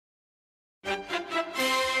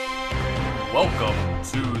Welcome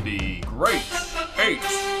to the Great Eight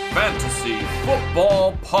Fantasy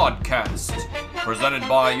Football Podcast, presented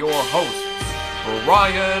by your hosts,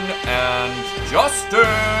 Brian and Justin.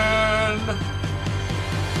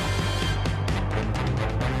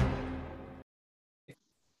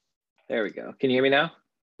 There we go. Can you hear me now?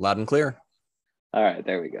 Loud and clear. All right,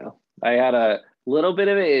 there we go. I had a little bit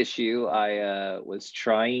of an issue. I was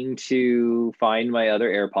trying to find my other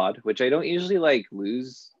AirPod, which I don't usually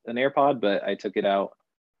lose an AirPod, but I took it out.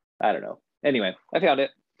 I don't know. Anyway, I found it.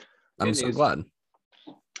 I'm so glad.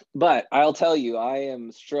 But I'll tell you, I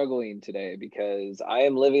am struggling today because I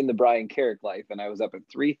am living the Brian Carrick life, and I was up at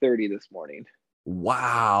 3:30 this morning.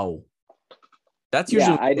 Wow. That's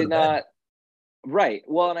usually I did not. Right.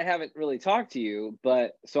 Well, and I haven't really talked to you,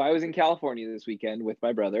 but so I was in California this weekend with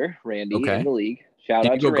my brother, Randy, in the league. Shout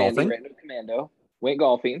out to Randy, Random Commando. Went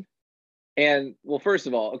golfing. And well, first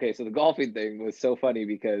of all, okay, so the golfing thing was so funny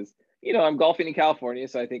because, I'm golfing in California,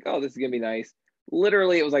 so I think, oh, this is going to be nice.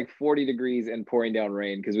 Literally, it was like 40 degrees and pouring down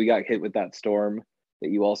rain because we got hit with that storm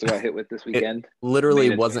that you also got hit with this weekend. It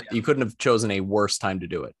literally wasn't, you couldn't have chosen a worse time to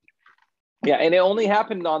do it. Yeah, and it only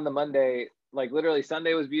happened on the Monday. Like literally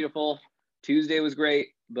Sunday was beautiful. Tuesday was great,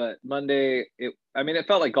 but Monday, it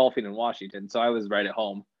felt like golfing in Washington, so I was right at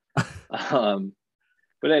home.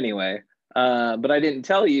 But anyway, but I didn't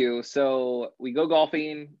tell you. So we go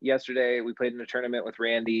golfing yesterday. We played in a tournament with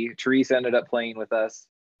Randy. Teresa ended up playing with us.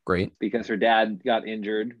 Great. Because her dad got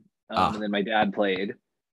injured, and then my dad played.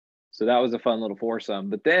 So that was a fun little foursome.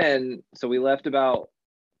 But then, so we left about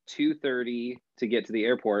 2:30 to get to the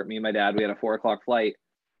airport. Me and my dad, we had a 4:00 flight.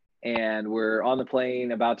 And we're on the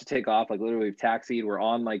plane about to take off. Like literally we've taxied. We're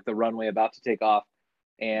on like the runway about to take off.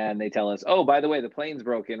 And they tell us, oh, by the way, the plane's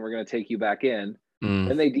broken. We're going to take you back in.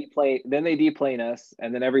 Then they deplane us.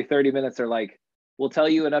 And then every 30 minutes they're like, we'll tell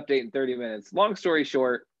you an update in 30 minutes. Long story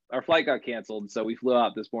short, our flight got canceled. So we flew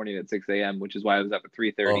out this morning at 6 a.m., which is why I was up at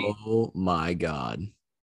 3:30. Oh my God.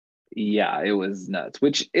 Yeah, it was nuts,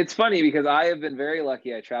 which it's funny because I have been very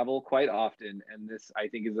lucky. I travel quite often. And this, I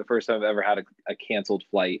think, is the first time I've ever had a canceled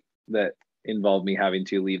flight that involved me having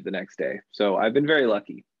to leave the next day. So I've been very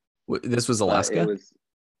lucky. This was Alaska?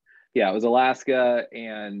 It was Alaska.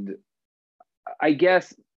 And I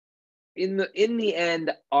guess in the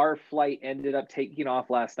end, our flight ended up taking off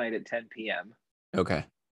last night at 10 p.m. Okay.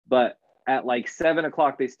 But at like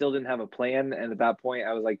 7:00, they still didn't have a plan. And at that point,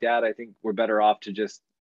 I was like, Dad, I think we're better off to just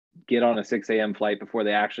get on a 6 a.m. flight before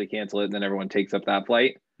they actually cancel it. And then everyone takes up that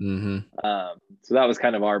flight. Mm-hmm. So that was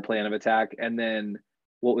kind of our plan of attack. And then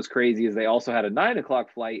what was crazy is they also had a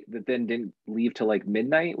 9:00 flight that then didn't leave till like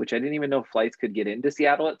midnight, which I didn't even know flights could get into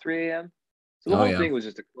Seattle at 3 a.m. So the whole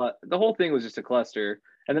thing was just a cluster.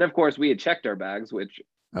 And then of course we had checked our bags, which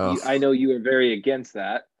I know you were very against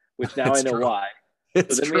that, which now I know why. So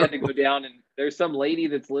then we had to go down, and there's some lady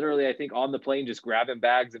that's literally, I think, on the plane just grabbing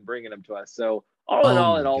bags and bringing them to us. So all in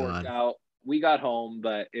all, it all worked out. We got home,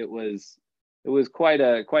 but it was quite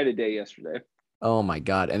a day yesterday. Oh my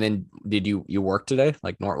God. And then did you work today?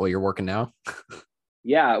 Like normal, you're working now?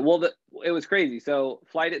 Yeah. Well, it was crazy. So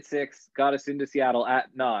flight at 6 got us into Seattle at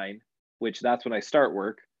 9, which that's when I start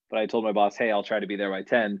work. But I told my boss, hey, I'll try to be there by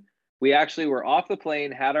 10. We actually were off the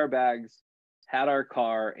plane, had our bags, had our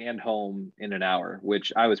car, and home in an hour,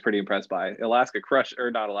 which I was pretty impressed by. Alaska crushed, or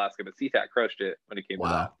not Alaska, but CTAC crushed it when it came to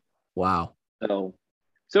that. Wow.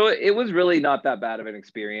 So it was really not that bad of an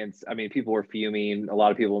experience. I mean, people were fuming. A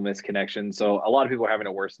lot of people missed connections. So a lot of people were having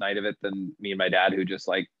a worse night of it than me and my dad, who just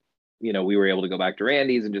we were able to go back to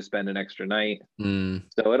Randy's and just spend an extra night.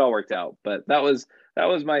 So it all worked out. But that was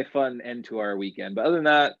my fun end to our weekend. But other than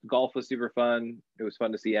that, golf was super fun. It was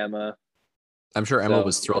fun to see Emma. I'm sure Emma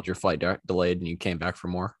was thrilled your flight delayed and you came back for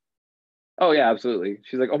more. Oh yeah, absolutely.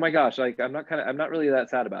 She's like, oh my gosh, I'm not really that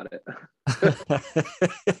sad about it.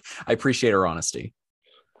 I appreciate her honesty.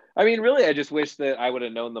 I mean, really, I just wish that I would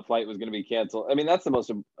have known the flight was going to be canceled. I mean, that's the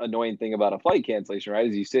most annoying thing about a flight cancellation, right?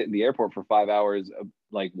 Is you sit in the airport for 5 hours of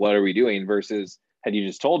like, what are we doing? Versus had you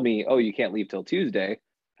just told me, oh, you can't leave till Tuesday,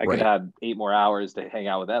 I could have 8 more hours to hang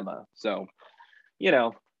out with Emma. So,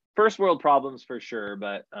 first world problems for sure,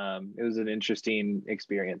 but it was an interesting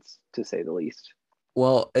experience to say the least.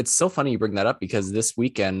 Well, it's so funny you bring that up because this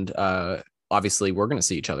weekend, obviously we're going to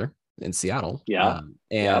see each other in Seattle. Yeah.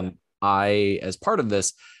 I, as part of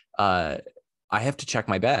this, I have to check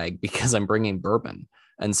my bag because I'm bringing bourbon.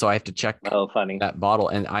 And so I have to check that bottle.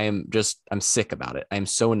 And I'm sick about it. I'm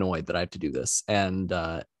so annoyed that I have to do this. And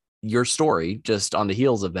your story just on the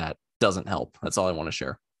heels of that doesn't help. That's all I want to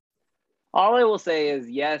share. All I will say is,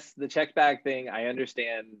 yes, the check bag thing, I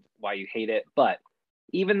understand why you hate it, but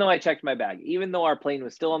even though I checked my bag, even though our plane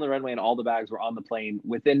was still on the runway and all the bags were on the plane,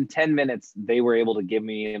 within 10 minutes, they were able to give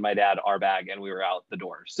me and my dad our bag and we were out the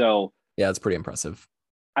door. So yeah, it's pretty impressive.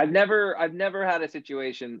 I've never had a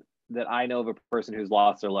situation that I know of a person who's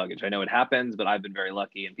lost their luggage. I know it happens, but I've been very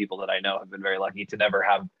lucky, and people that I know have been very lucky to never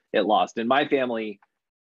have it lost. And my family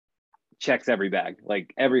checks every bag,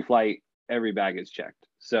 like every flight, every bag is checked.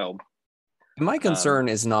 So my concern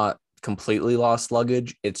is not completely lost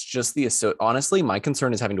luggage. It's just honestly, my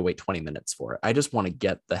concern is having to wait 20 minutes for it. I just want to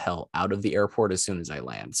get the hell out of the airport as soon as I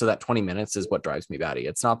land. So that 20 minutes is what drives me batty.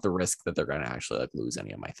 It's not the risk that they're going to actually like lose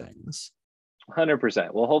any of my things.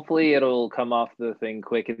 100%. Well, hopefully it'll come off the thing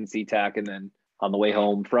quick in SeaTac, and then on the way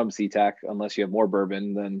home from SeaTac, unless you have more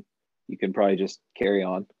bourbon, then you can probably just carry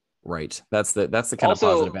on. Right. That's the kind of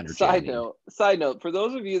positive energy. Side note, for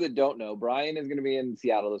those of you that don't know, Brian is going to be in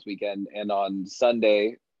Seattle this weekend, and on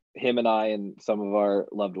Sunday, him and I and some of our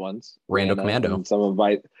loved ones, Rando Commando, and some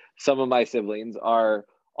of my siblings are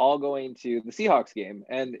all going to the Seahawks game,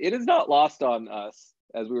 and it is not lost on us,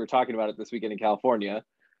 as we were talking about it this weekend in California,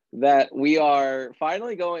 that we are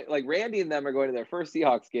finally going, like Randy and them are going to their first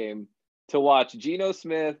Seahawks game to watch Geno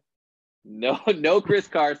Smith, no Chris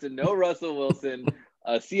Carson, no Russell Wilson,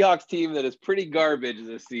 a Seahawks team that is pretty garbage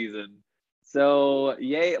this season. So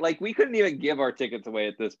yay, like we couldn't even give our tickets away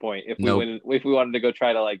at this point if we wanted to go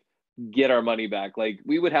try to like get our money back. Like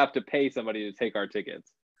we would have to pay somebody to take our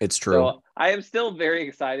tickets. It's true. So I am still very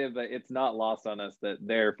excited, but it's not lost on us that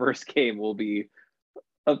their first game will be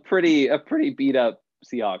a pretty beat up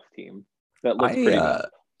Seahawks team that looks pretty bad.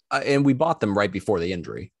 And we bought them right before the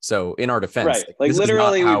injury. So in our defense, right? Like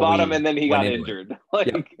literally, we bought him and then he got injured.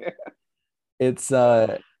 Like yeah. It's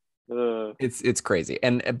crazy.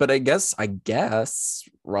 But I guess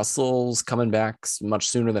Russell's coming back much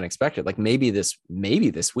sooner than expected. Like maybe this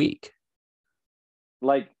week.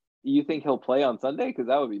 Like you think he'll play on Sunday? Because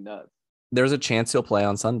that would be nuts. There's a chance he'll play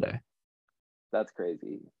on Sunday. That's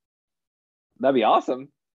crazy. That'd be awesome.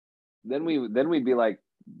 Then we'd be like,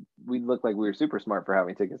 we'd look like we were super smart for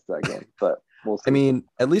having tickets to that game. But we'll see. I mean,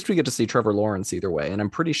 at least we get to see Trevor Lawrence either way, and I'm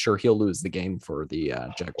pretty sure he'll lose the game for the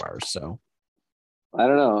Jaguars. So I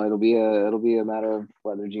don't know. It'll be a matter of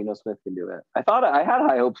whether Geno Smith can do it. I thought I had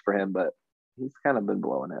high hopes for him, but he's kind of been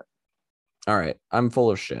blowing it. All right, I'm full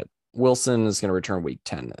of shit. Wilson is going to return week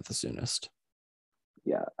 10 at the soonest.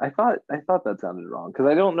 Yeah, I thought that sounded wrong because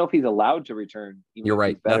I don't know if he's allowed to return. You're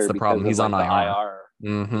right. That's the problem. He's on IR.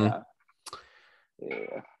 Mm-hmm.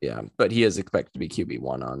 Yeah, but he is expected to be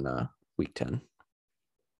QB1 on week 10.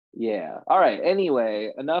 Yeah. All right.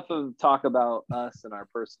 Anyway, enough of talk about us and our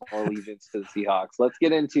personal allegiance to the Seahawks. Let's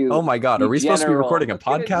get into. Oh my God, are we supposed to be recording a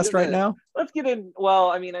podcast right now? Let's get in.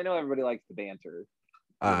 Well, I mean, I know everybody likes the banter,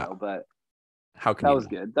 but how can that was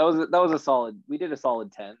good? That was a solid. We did a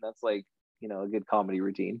solid 10. That's like a good comedy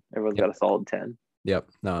routine. Everyone's got a solid 10.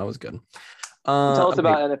 Yep. No, that was good. Tell us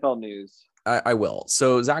about NFL news. I will.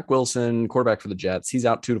 So Zach Wilson, quarterback for the Jets, he's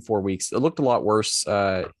out 2 to 4 weeks. It looked a lot worse.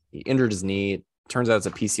 He injured his knee. Turns out it's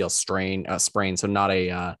a PCL sprain, so not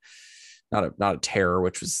a tear,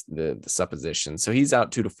 which was the supposition. So he's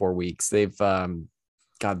out 2 to 4 weeks. They've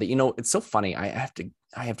it's so funny. I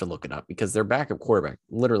have to look it up because their backup quarterback,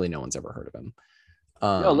 literally no one's ever heard of him.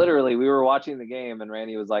 No, literally, we were watching the game and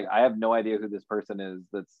Randy was like, I have no idea who this person is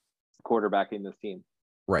that's quarterbacking this team.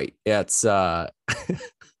 Right. Yeah, it's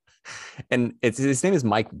and his name is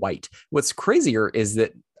Mike White. What's crazier is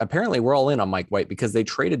that apparently we're all in on Mike White because they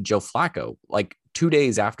traded Joe Flacco like 2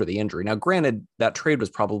 days after the injury. Now, granted, that trade was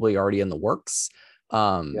probably already in the works.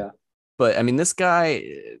 But I mean, this guy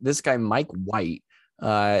Mike White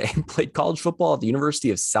played college football at the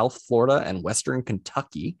University of South Florida and Western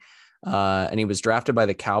Kentucky. And he was drafted by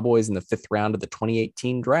the Cowboys in the 5th round of the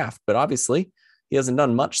 2018 draft. But obviously, he hasn't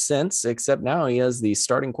done much since, except now he is the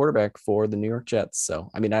starting quarterback for the New York Jets. So,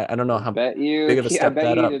 I mean, I don't know how big of a step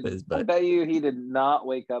that up is, but I bet you he did not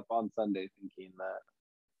wake up on Sunday thinking that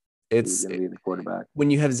it's going to be the quarterback.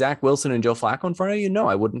 When you have Zach Wilson and Joe Flacco in front of you,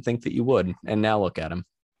 I wouldn't think that you would. And now look at him.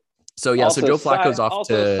 So, yeah, so Joe Flacco's off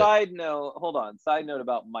to... Side note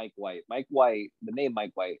about Mike White. Mike White, the name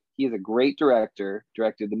Mike White, he is a great director,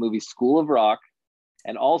 directed the movie School of Rock.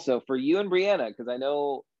 And also for you and Brianna, because I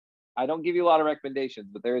know I don't give you a lot of recommendations,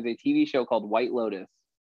 but there is a TV show called White Lotus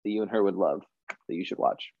that you and her would love that you should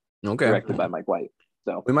watch. Okay. Directed by Mike White.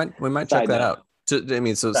 So we might check that out.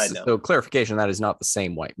 So clarification, that is not the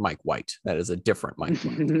same Mike White. That is a different Mike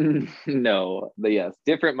White. No, but yes,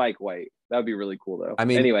 different Mike White. That would be really cool though. I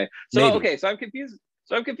mean, anyway, so okay, so I'm confused.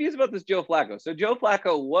 So I'm confused about this Joe Flacco. So Joe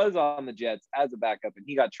Flacco was on the Jets as a backup and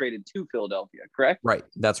he got traded to Philadelphia, correct? Right.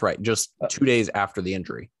 That's right. Just 2 days after the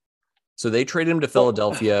injury. So they traded him to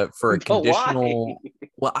Philadelphia for a conditional.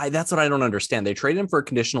 Well, that's what I don't understand. They traded him for a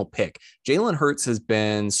conditional pick. Jalen Hurts has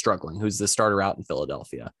been struggling, who's the starter out in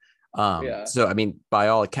Philadelphia. So, I mean, by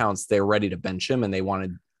all accounts, they're ready to bench him and they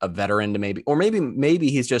wanted a veteran to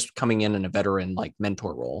maybe he's just coming in a veteran like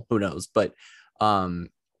mentor role. Who knows? But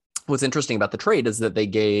what's interesting about the trade is that they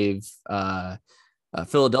gave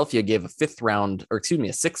Philadelphia gave a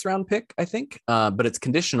 6th round pick, I think. But it's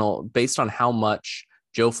conditional based on how much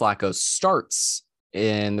Joe Flacco starts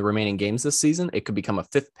in the remaining games this season. It could become a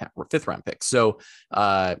fifth round pick. So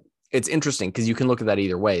it's interesting because you can look at that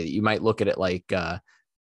either way. You might look at it like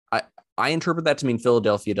I interpret that to mean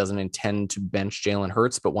Philadelphia doesn't intend to bench Jalen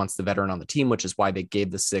Hurts, but wants the veteran on the team, which is why they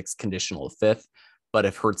gave the 6th conditional 5th. But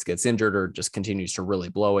if Hurts gets injured or just continues to really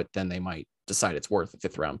blow it, then they might decide it's worth a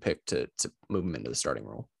 5th round pick to move him into the starting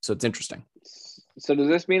role. So it's interesting. So does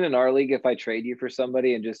this mean in our league, if I trade you for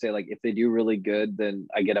somebody and just say like, if they do really good, then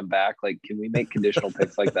I get them back? Like, can we make conditional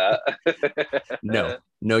picks like that?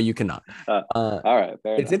 No, you cannot. All right.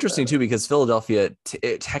 It's interesting too, because Philadelphia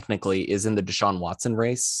technically is in the Deshaun Watson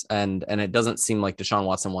race, and it doesn't seem like Deshaun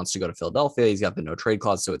Watson wants to go to Philadelphia. He's got the no trade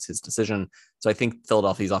clause, so it's his decision. So I think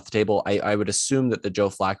Philadelphia's off the table. I would assume that the Joe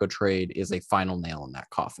Flacco trade is a final nail in that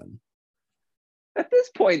coffin. At this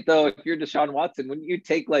point, though, if you're Deshaun Watson, wouldn't you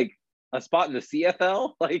take like a spot in the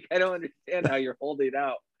CFL? Like, I don't understand how you're holding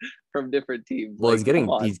out from different teams. Well, like,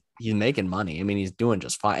 he's making money. I mean, he's doing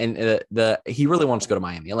just fine. And he really wants to go to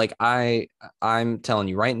Miami. Like I'm telling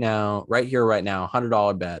you right now,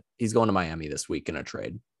 $100 bet, he's going to Miami this week in a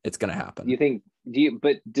trade. It's going to happen.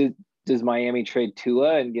 Does Miami trade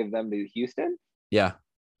Tua and give them to Houston? Yeah.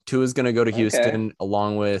 Tua's going to go to Houston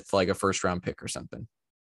along with like a 1st round pick or something.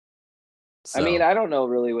 So, I mean, I don't know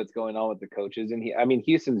really what's going on with the coaches, and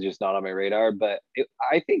Houston's just not on my radar. But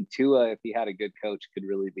I think Tua, if he had a good coach, could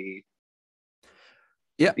really be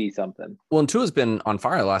something. Well, and Tua's been on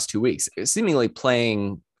fire the last 2 weeks, seemingly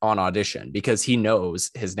playing on audition because he knows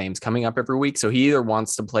his name's coming up every week. So he either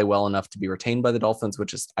wants to play well enough to be retained by the Dolphins,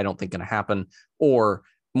 which is I don't think going to happen, or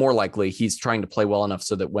more likely he's trying to play well enough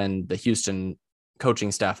so that when the Houston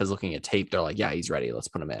coaching staff is looking at tape, they're like, yeah, he's ready. Let's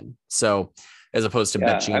put him in. So as opposed to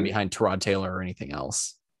benching him behind Tyrod Taylor or anything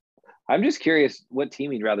else. I'm just curious what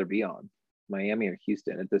team he'd rather be on, Miami or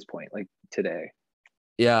Houston at this point, like today.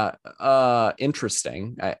 Yeah.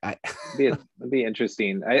 Interesting. It'd be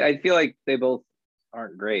interesting. I feel like they both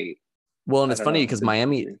aren't great. Well, and it's funny because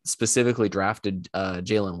Miami specifically drafted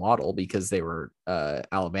Jalen Waddle because they were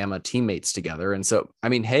Alabama teammates together. And so, I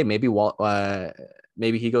mean, hey, maybe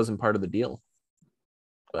he goes in part of the deal.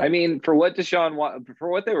 But, I mean, for what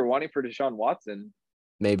they were wanting for Deshaun Watson,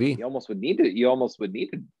 maybe you almost would need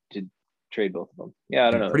to trade both of them. Yeah,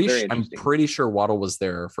 I don't know. I'm pretty sure Waddle was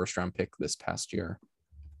their 1st round pick this past year.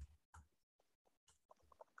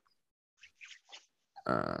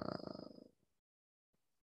 Oh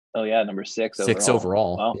yeah, number 6 overall. 6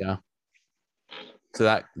 overall. Wow. Yeah.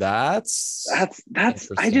 So that's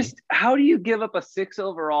how do you give up a 6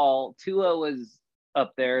 overall? Tua was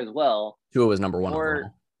up there as well. Tua was number 1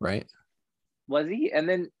 overall, right? Was he? And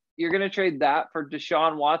then you're going to trade that for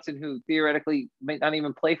Deshaun Watson, who theoretically might not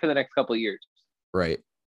even play for the next couple of years. Right.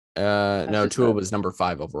 No, Tua was number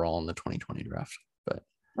 5 overall in the 2020 draft. But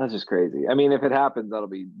that's just crazy. I mean, if it happens, that'll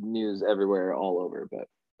be news everywhere, all over. But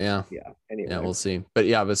yeah. Anyway. Yeah, we'll see.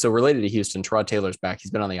 But so related to Houston, Tyrod Taylor's back. He's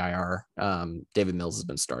been on the IR. David Mills has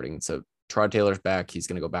been starting. So Tyrod Taylor's back. He's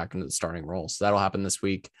going to go back into the starting role. So that'll happen this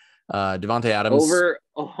week. Devontae Adams.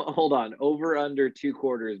 Hold on. Over under 2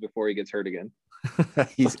 quarters before he gets hurt again.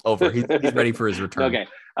 He's over. He's ready for his return.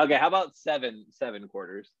 Okay. How about seven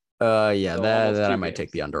quarters? Yeah, so that I might take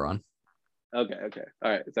the under on. Okay.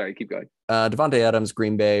 All right. Sorry. Keep going. Devontae Adams,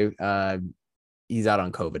 Green Bay. He's out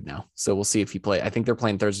on COVID now. So we'll see if he plays. I think they're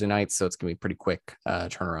playing Thursday night, so it's going to be pretty quick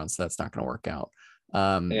turnaround. So that's not going to work out.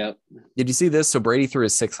 Did you see this? So Brady threw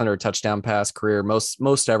his 600 touchdown pass career,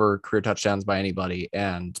 most ever career touchdowns by anybody.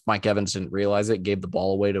 And Mike Evans didn't realize it, gave the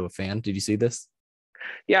ball away to a fan. Did you see this?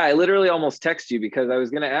 Yeah, I literally almost texted you because I was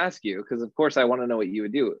going to ask you, because of course I want to know what you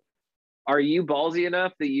would do. Are you ballsy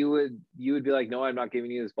enough that you would be like, no, I'm not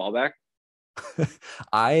giving you this ball back?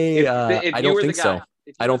 I don't think so.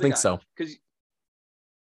 I don't think so. Because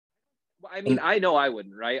I mean, I know I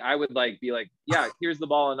wouldn't, right? I would be like, yeah, here's the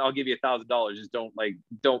ball and I'll give you $1,000. Just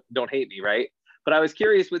don't hate me, right? But I was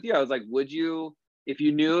curious with you. I was like, would you, if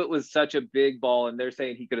you knew it was such a big ball and they're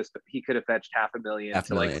saying he could have fetched $500,000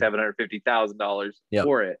 to like $750,000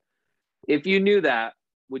 for it. If you knew that,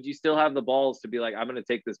 would you still have the balls to be like, I'm going to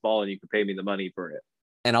take this ball and you can pay me the money for it?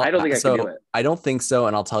 And I don't think I could do it. I don't think so.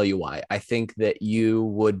 And I'll tell you why. I think that you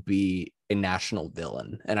would be a national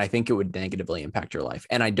villain, and I think it would negatively impact your life.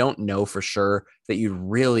 And I don't know for sure that you'd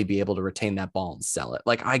really be able to retain that ball and sell it.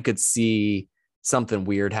 Like I could see something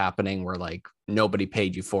weird happening where like nobody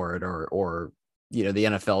paid you for it, or the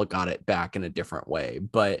NFL got it back in a different way.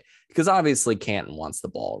 But because obviously Canton wants the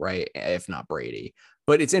ball, right? If not Brady.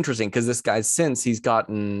 But it's interesting because this guy, since he's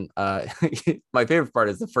gotten, my favorite part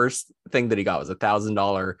is the first thing that he got was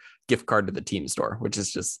 $1,000 gift card to the team store, which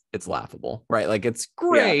is just, it's laughable, right? Like it's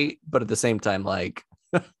great, but at the same time, like,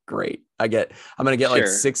 great. I'm going to get like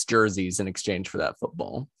 6 jerseys in exchange for that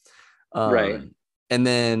football. Right. And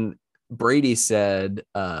then Brady said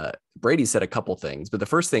a couple things, but the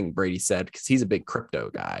first thing Brady said, because he's a big crypto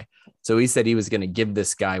guy, so he said he was going to give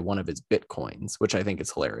this guy one of his Bitcoins, which I think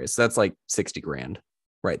is hilarious. That's like 60 grand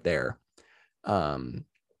right there. And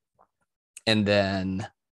then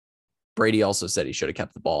Brady also said he should have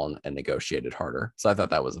kept the ball and negotiated harder. So I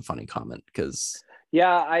thought that was a funny comment because.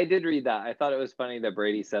 Yeah, I did read that. I thought it was funny that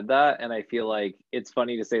Brady said that. And I feel like it's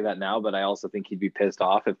funny to say that now, but I also think he'd be pissed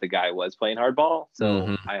off if the guy was playing hardball.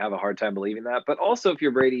 So I have a hard time believing that. But also, if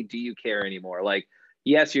you're Brady, do you care anymore? Like,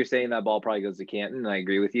 yes, you're saying that ball probably goes to Canton, and I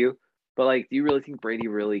agree with you. But, like, do you really think Brady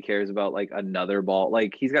really cares about, like, another ball?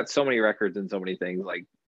 Like, he's got so many records and so many things. Like,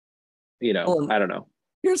 I don't know.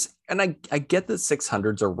 I get that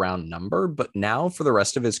 600's a round number, but now for the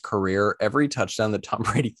rest of his career, every touchdown that Tom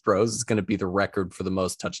Brady throws is going to be the record for the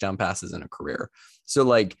most touchdown passes in a career. So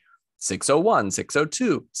like 601,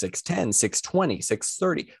 602, 610, 620,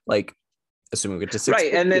 630, like assuming we get to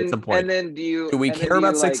 650 right. at some point. And then do we care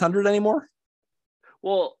about 600 anymore?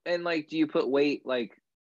 Well, and like, do you put weight, like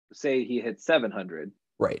say he hits 700,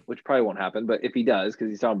 right? Which probably won't happen, but if he does, because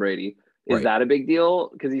he's Tom Brady, is that a big deal?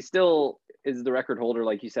 Because he still is the record holder,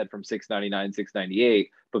 like you said, from 699, 698,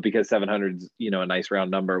 but because 700 is, a nice round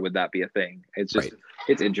number, would that be a thing? It's just,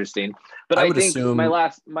 it's interesting. But I think my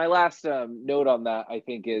last note on that, I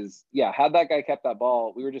think is, had that guy kept that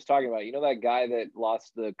ball, we were just talking about, that guy that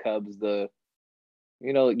lost the Cubs,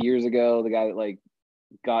 years ago, the guy that like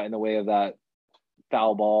got in the way of that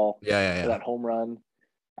foul ball, that home run.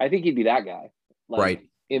 I think he'd be that guy, like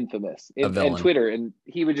infamous, and Twitter, and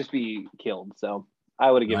he would just be killed. So I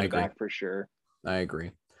would have given it back for sure. I agree.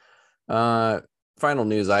 Final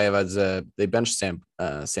news I have is they benched Sam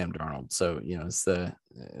Darnold. So it's the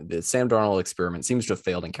Sam Darnold experiment seems to have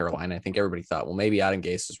failed in Carolina. I think everybody thought, well, maybe Adam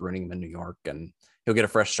Gase is ruining him in New York and he'll get a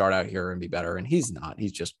fresh start out here and be better. And he's not.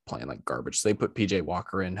 He's just playing like garbage. So they put PJ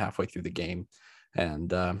Walker in halfway through the game,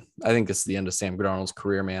 and I think this is the end of Sam Darnold's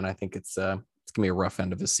career, man. I think it's gonna be a rough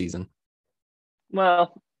end of his season.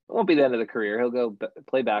 Well, it won't be the end of the career. He'll go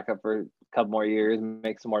play backup for a couple more years,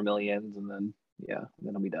 make some more millions, and then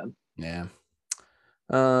he'll be done. Yeah.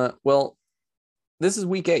 Well, this is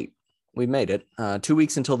week 8. We've made it 2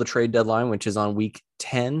 weeks until the trade deadline, which is on week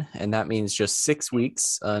 10. And that means just 6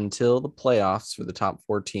 weeks until the playoffs for the top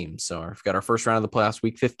 4 teams. So we've got our first round of the playoffs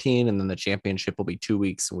week 15, and then the championship will be 2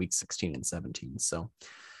 weeks, week 16 and 17. So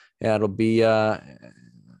yeah, it'll be a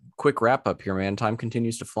quick wrap up here, man. Time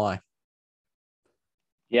continues to fly.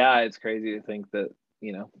 Yeah, it's crazy to think that,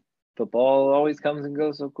 football always comes and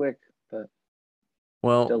goes so quick, but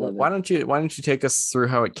well, why don't you take us through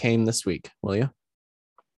how it came this week, will you?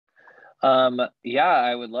 Yeah,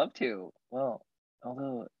 I would love to. Well,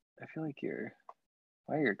 although I feel like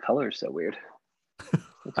why are your colors so weird?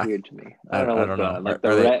 It's weird to me. I don't know what's going on. Like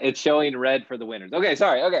red, it's showing red for the winners. Okay,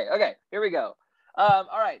 sorry. Okay. Here we go. All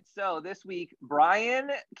right. So this week, Brian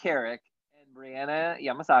Carrick and Brianna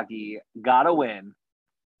Yamasaki got a win.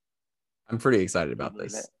 I'm pretty excited about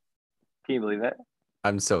this. Can you believe it?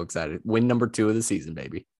 I'm so excited. Win number 2 of the season,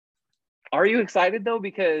 baby. Are you excited though?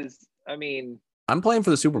 Because I mean, I'm playing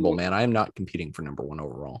for the Super Bowl, man. I am not competing for number 1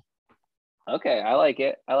 overall. Okay, I like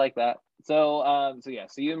it. I like that. So, so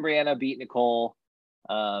you and Brianna beat Nicole.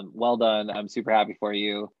 Well done. I'm super happy for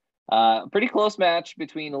you. Pretty close match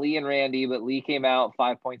between Lee and Randy, but Lee came out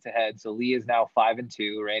 5 points ahead. So Lee is now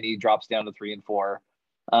 5-2. Randy drops down to 3-4.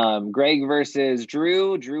 Greg versus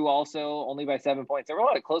Drew. Drew also only by 7 points. There were a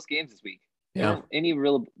lot of close games this week. Yeah.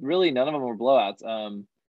 Really none of them were blowouts.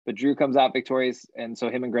 But Drew comes out victorious, and so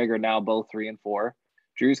him and Greg are now both 3-4.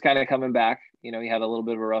 Drew's kind of coming back. He had a little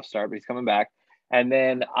bit of a rough start, but he's coming back. And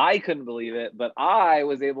then I couldn't believe it, but I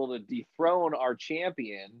was able to dethrone our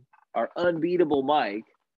champion, our unbeatable Mike.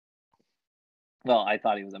 Well, I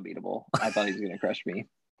thought he was unbeatable. I thought he was going to crush me.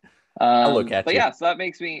 I'll look at you. But yeah, so that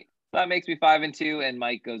makes me 5-2, and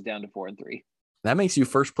Mike goes down to 4-3. That makes you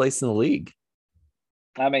first place in the league.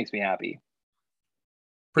 That makes me happy.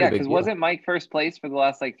 Pretty, because wasn't Mike first place for the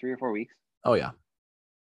last 3 or 4 weeks? Oh yeah.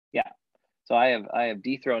 Yeah. So I have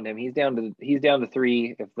dethroned him. He's down to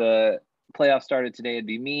 3. If the playoffs started today, it'd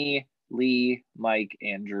be me, Lee, Mike,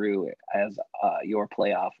 and Drew as your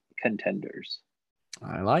playoff contenders.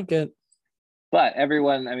 I like it. But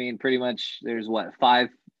everyone, I mean, pretty much there's what, five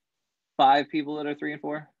people that are 3 and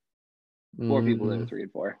 4? 4 people that are 3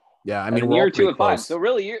 and 4. Yeah, I mean, and you're 2 and 5. So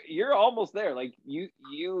really you're almost there. Like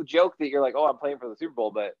you joke that you're like, oh, I'm playing for the Super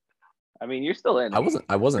Bowl, but I mean you're still in.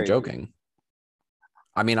 I wasn't joking.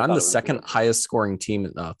 I mean, I'm the second highest scoring team,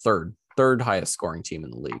 third highest scoring team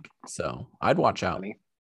in the league. So I'd watch out. Funny.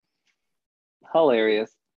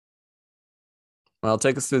 Hilarious. Well,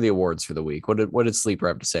 take us through the awards for the week. What did Sleeper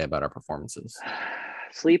have to say about our performances?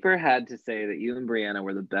 Sleeper had to say that you and Brianna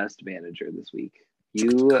were the best manager this week.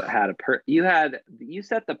 You had you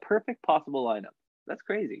set the perfect possible lineup. That's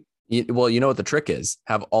crazy. Well, you know what the trick is?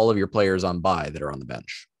 Have all of your players on bye that are on the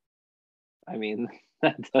bench. I mean,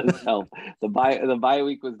 that does help. The bye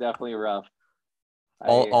week was definitely rough.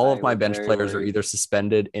 All of my bench players are either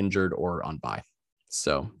suspended, injured, or on bye.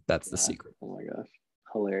 So that's the secret. Oh my gosh.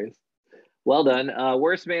 Hilarious. Well done.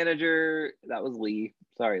 Worst manager, that was Lee.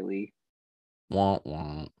 Sorry, Lee. Wah,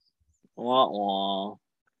 wah. Wah, wah.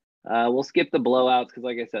 We'll skip the blowouts because,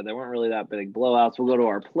 like I said, there weren't really that big blowouts. We'll go to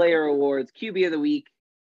our player awards. QB of the week.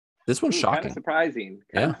 This one's shocking. Kind of surprising.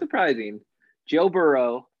 Kind of surprising. Joe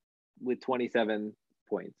Burrow with 27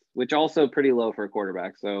 points, which also pretty low for a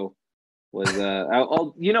quarterback. So was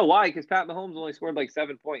you know why? Because Pat Mahomes only scored like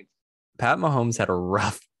 7 points. Pat Mahomes had a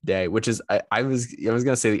rough day, which is I was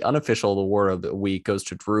gonna say the unofficial award of the week goes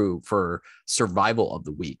to Drew for survival of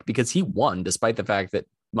the week because he won despite the fact that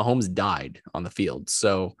Mahomes died on the field.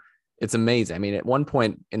 So it's amazing. I mean, at one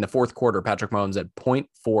point in the fourth quarter, Patrick Mahomes had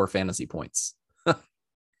 0.4 fantasy points.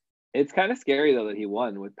 It's kind of scary though that he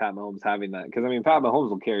won with Pat Mahomes having that because I mean Pat Mahomes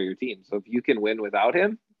will carry your team. So if you can win without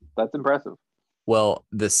him, that's impressive. Well,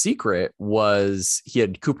 the secret was he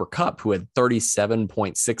had Cooper Kupp, who had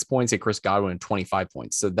 37.6 points, and Chris Godwin had 25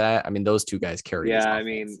 points. So that, I mean, those two guys carried. Yeah, I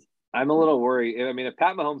mean, I'm a little worried. I mean, if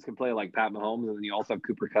Pat Mahomes can play like Pat Mahomes, and then you also have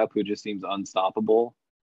Cooper Kupp, who just seems unstoppable.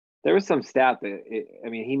 There was some stat that,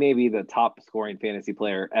 he may be the top scoring fantasy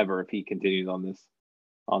player ever if he continues on this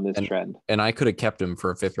trend. And I could have kept him for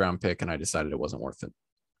a 5th round pick, and I decided it wasn't worth it.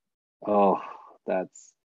 Oh,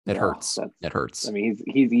 it hurts. It hurts. I mean,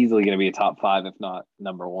 he's easily going to be a top 5, if not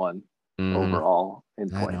number 1 overall in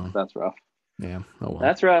points. That's rough. Yeah. Oh, well.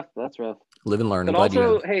 That's rough. Live and learn. But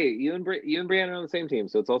also, hey, you and Brianna are on the same team,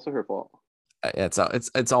 so it's also her fault. It's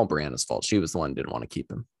all Brianna's fault. She was the one who didn't want to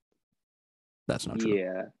keep him. That's not true.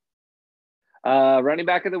 Yeah. Running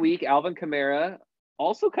back of the week, Alvin Kamara.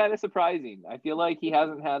 Also kind of surprising. I feel like he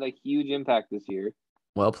hasn't had a huge impact this year.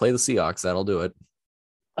 Well, play the Seahawks. That'll do it.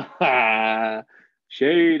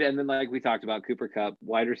 Shade. And then, like we talked about, Cooper Kupp,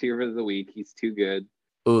 wide receiver of the week. He's too good.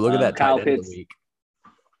 Oh, look at that Kyle tight end Pitts. of the week.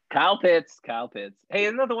 Kyle Pitts. Hey,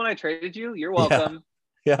 isn't that the one I traded you? You're welcome.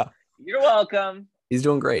 Yeah. You're welcome. He's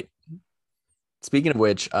doing great. Speaking of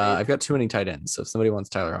which, I've got too many tight ends. So if somebody wants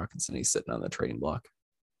Tyler Hawkinson, he's sitting on the trading block.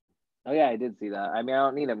 Oh, yeah, I did see that. I mean, I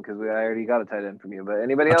don't need him because I already got a tight end from you. But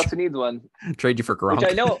anybody else who needs one. Trade you for Gronk. Which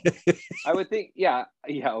I know. I would think, yeah,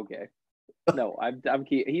 okay. No, I'm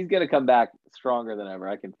key. He's going to come back stronger than ever.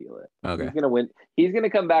 I can feel it. Okay. He's going to win. He's going to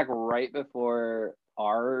come back right before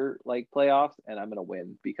our playoffs, and I'm going to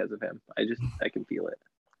win because of him. I can feel it.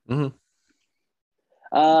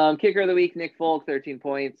 Mm-hmm. Kicker of the week, Nick Folk, 13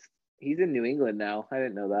 points. He's in New England now. I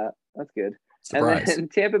didn't know that. That's good. Surprise. And then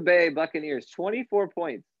Tampa Bay Buccaneers, 24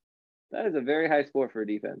 points. That is a very high score for a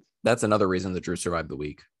defense. That's another reason that Drew survived the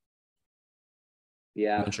week.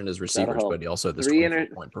 Yeah. I mentioned his receivers, but he also had this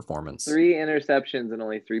 24-point performance. 3 interceptions and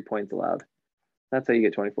only 3 points allowed. That's how you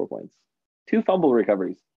get 24 points. 2 fumble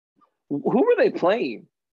recoveries. Who were they playing?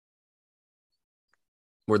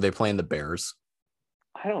 Were they playing the Bears?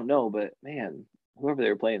 I don't know, but man, whoever they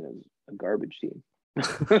were playing is a garbage team.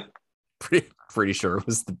 Pretty sure it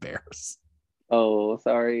was the Bears. Oh,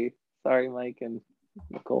 sorry, Mike and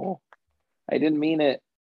Nicole. I didn't mean it.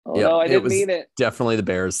 Oh yep, no, I didn't mean it. Definitely the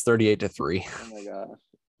Bears, 38-3. Oh my gosh,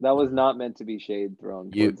 that was not meant to be shade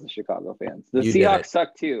thrown towards the Chicago fans. The Seahawks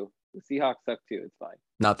suck too. It's fine.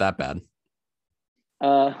 Not that bad.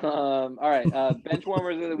 All right. Bench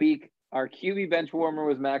warmers of the week. Our QB bench warmer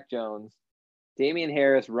was Mac Jones. Damian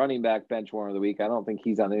Harris, running back bench warmer of the week. I don't think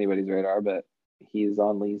he's on anybody's radar, but he's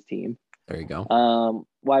on Lee's team. There you go.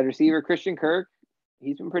 Wide receiver Christian Kirk.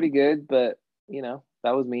 He's been pretty good, but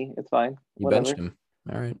that was me. It's fine. You benched him.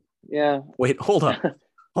 All right. Yeah. Wait, hold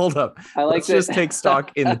up. Let's just take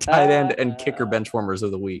stock in the tight end and kicker bench warmers of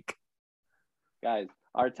the week. Guys,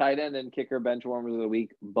 our tight end and kicker bench warmers of the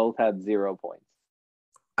week both had 0 points.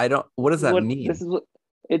 What does that mean?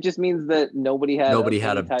 It just means that nobody had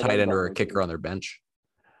a tight end or a kicker on their bench.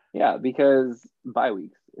 Yeah, because bye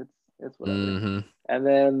weeks. It's whatever. Mm-hmm. And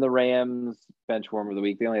then the Rams bench warmer of the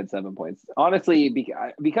week. They only had 7 points. Honestly,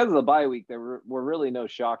 because of the bye week, there were really no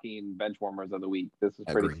shocking bench warmers of the week. This is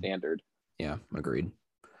pretty standard. Yeah, agreed.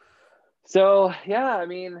 So yeah, I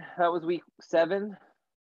mean that was week 7.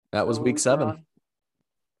 That was week 7.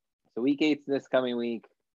 So week 8's this coming week.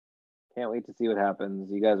 Can't wait to see what happens.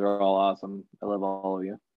 You guys are all awesome. I love all of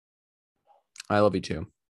you. I love you too.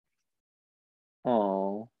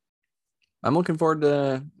 Oh. I'm looking forward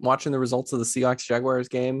to watching the results of the Seahawks-Jaguars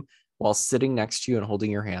game while sitting next to you and holding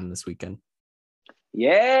your hand this weekend.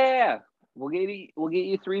 Yeah, we'll get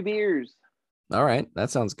you 3 beers. All right, that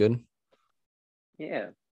sounds good. Yeah.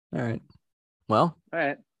 All right. Well. All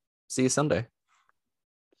right. See you Sunday.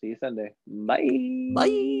 Bye.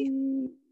 Bye.